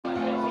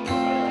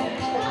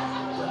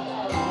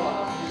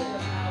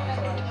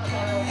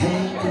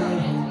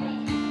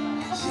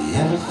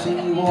everything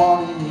you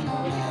wanted in a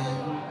man.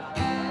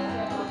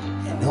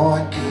 You know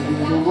I gave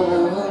you the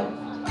world.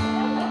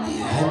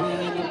 You had me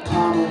in the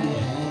palm of your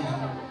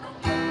hand.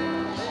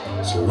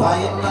 So why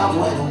your love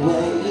went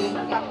away,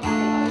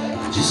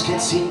 I just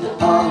can't seem to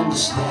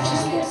understand.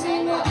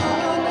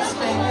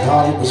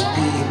 Thought it was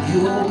being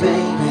you,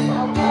 baby,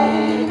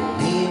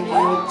 me and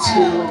you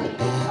till the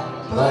end.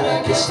 But I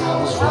guess I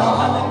was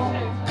wrong.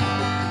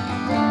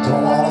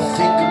 Don't wanna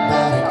think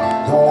about it,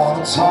 don't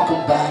wanna talk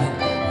about it.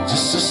 I'm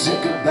just so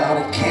sick about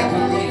it, can't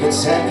believe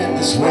it's ending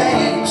this way.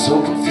 I'm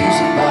so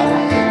confused about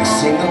it, I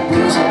sing the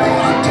blues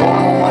about it. Don't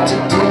know what to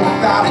do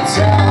about it,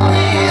 tell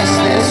me, is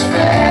this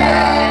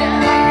fair?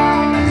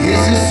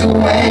 Is this the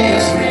way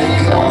it's really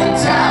going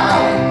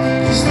down?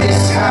 Is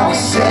this how we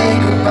say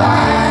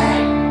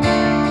goodbye?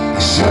 I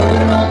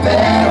should've known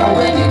better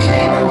when you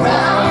came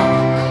around,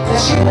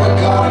 that you were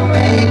gonna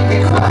make me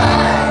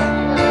cry.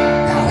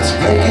 Now it's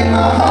breaking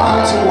my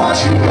heart to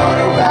watch you run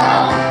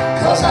around,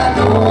 cause I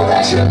know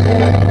that you're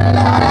living a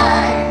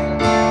lie.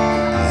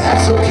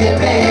 That's okay,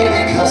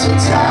 baby, cause in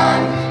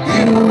time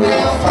you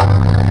will find.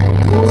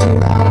 Goes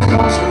around,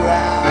 comes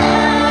around.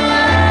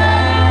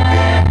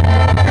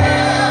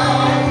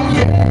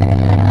 Yeah,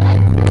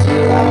 goes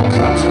around,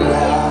 comes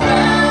around.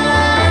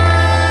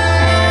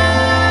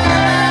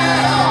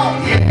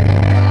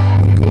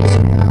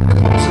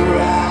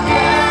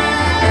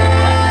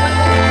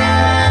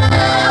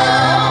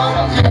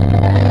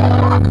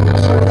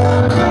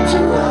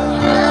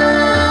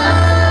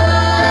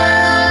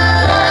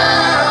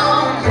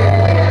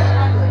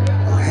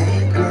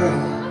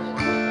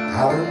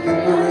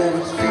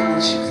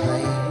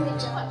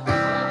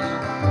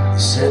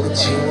 Said that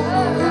you were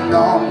moving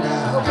on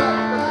now.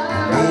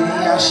 Maybe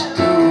I should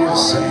do the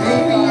same.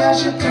 Maybe I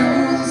should do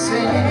the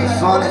same. The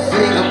funny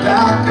thing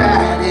about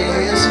that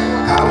is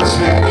I was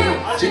ready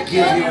to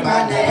give you my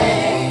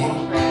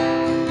name.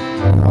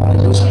 Thought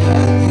it was me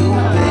and you,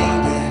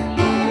 baby,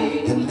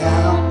 and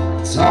now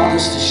it's all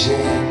just a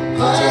shame.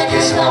 But I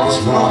guess I was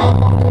wrong.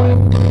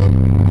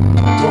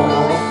 Don't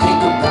wanna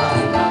think about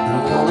it,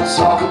 don't wanna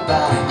talk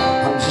about it.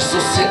 I'm just so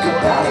sick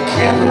about it,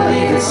 can't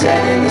believe it's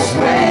ending this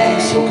way.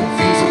 So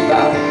confused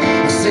about it,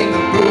 I sing the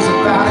blues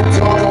about it.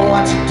 Don't know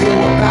what to do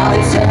about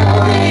it, tell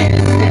me,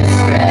 is this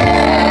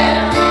fair?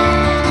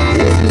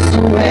 Is this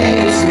the way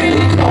it's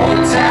really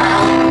going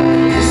down?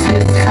 Is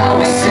this how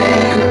we say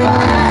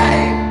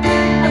goodbye?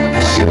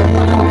 I should've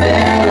known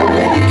better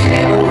when you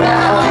came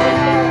around,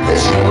 that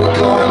you were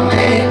gonna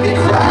make me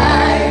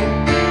cry.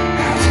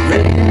 Now it's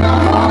breaking my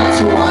heart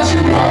to watch you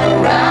run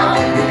around,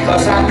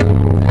 because I know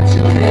that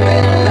you're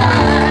living a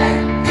lie.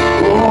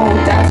 Oh,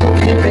 that's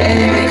okay,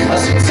 baby,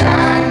 cause in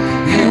time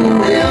you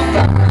will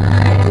find.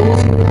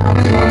 Goes around,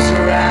 comes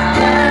around.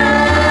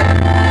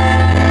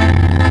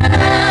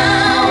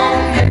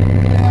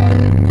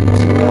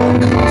 Goes around,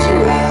 comes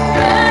around.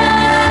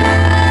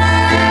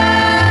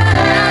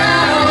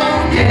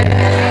 Yeah,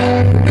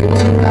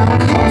 goes around,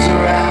 comes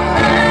around.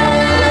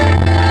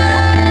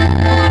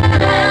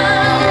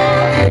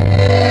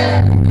 Yeah,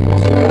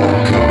 goes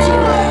around, comes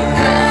around.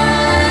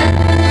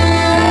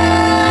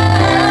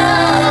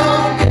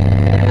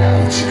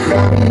 Won't you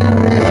cry me a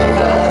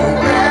river?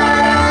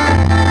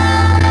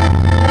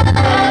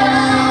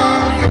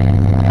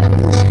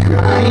 Won't you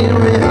cry me a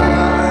river?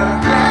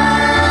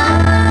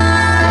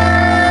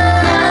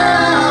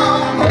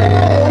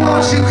 Oh,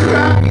 won't you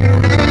cry me a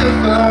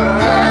river?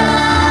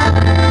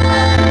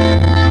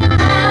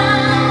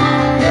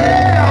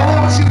 Yeah,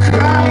 won't you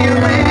cry me a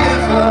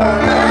river?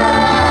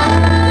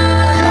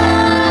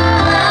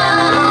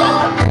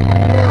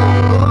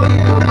 Oh, you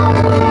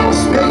know,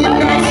 spend your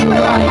nights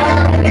alone.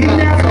 You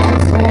never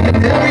comes home,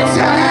 and every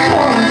time you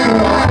call me,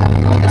 girl,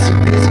 it's a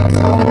busy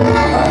phone. I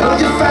heard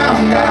you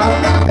found out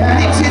that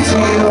he did to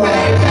you.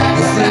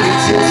 You think it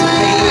did to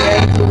me,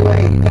 ain't the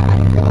way that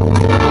goes.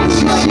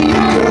 You see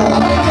it, girl,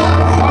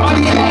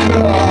 hardly a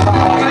girl.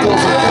 It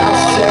goes without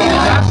saying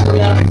that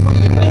you're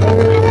everything.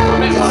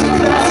 Because if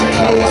that's the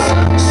case,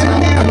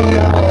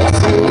 scenario,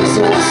 it was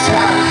always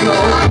time to go.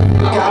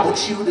 You got what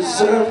you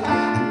deserve,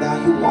 and now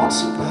you want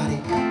somebody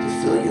to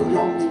fill your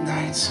lonely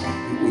nights.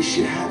 You wish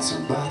you had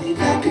somebody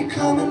that could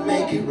come and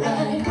make it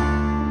right.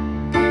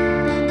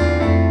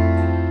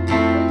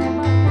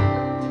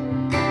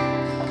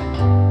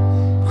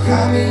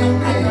 Cry me a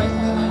river.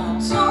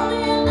 Told me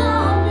you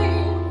love me,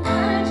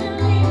 why'd you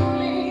leave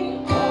me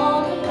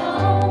all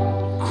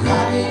alone?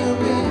 Cry me a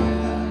river.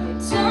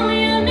 Tell me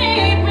you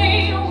need me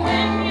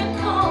when you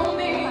call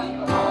me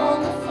on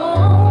the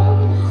phone.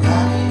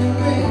 Cry me a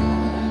river.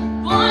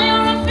 Boy, you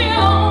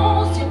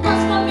refuse, you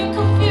must have me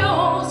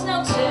confused.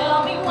 Now tell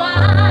me why.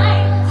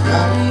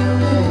 Cry me a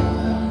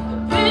river. The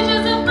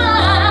bridges are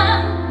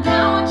burned,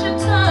 now it's your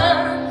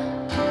turn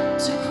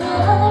to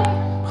cry.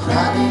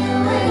 Cry me a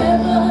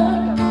river.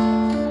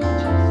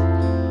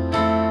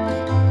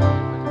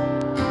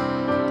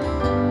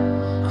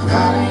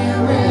 Cry me a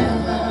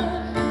river.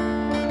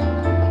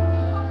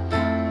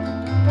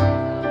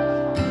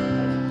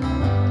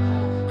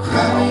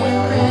 Cry me a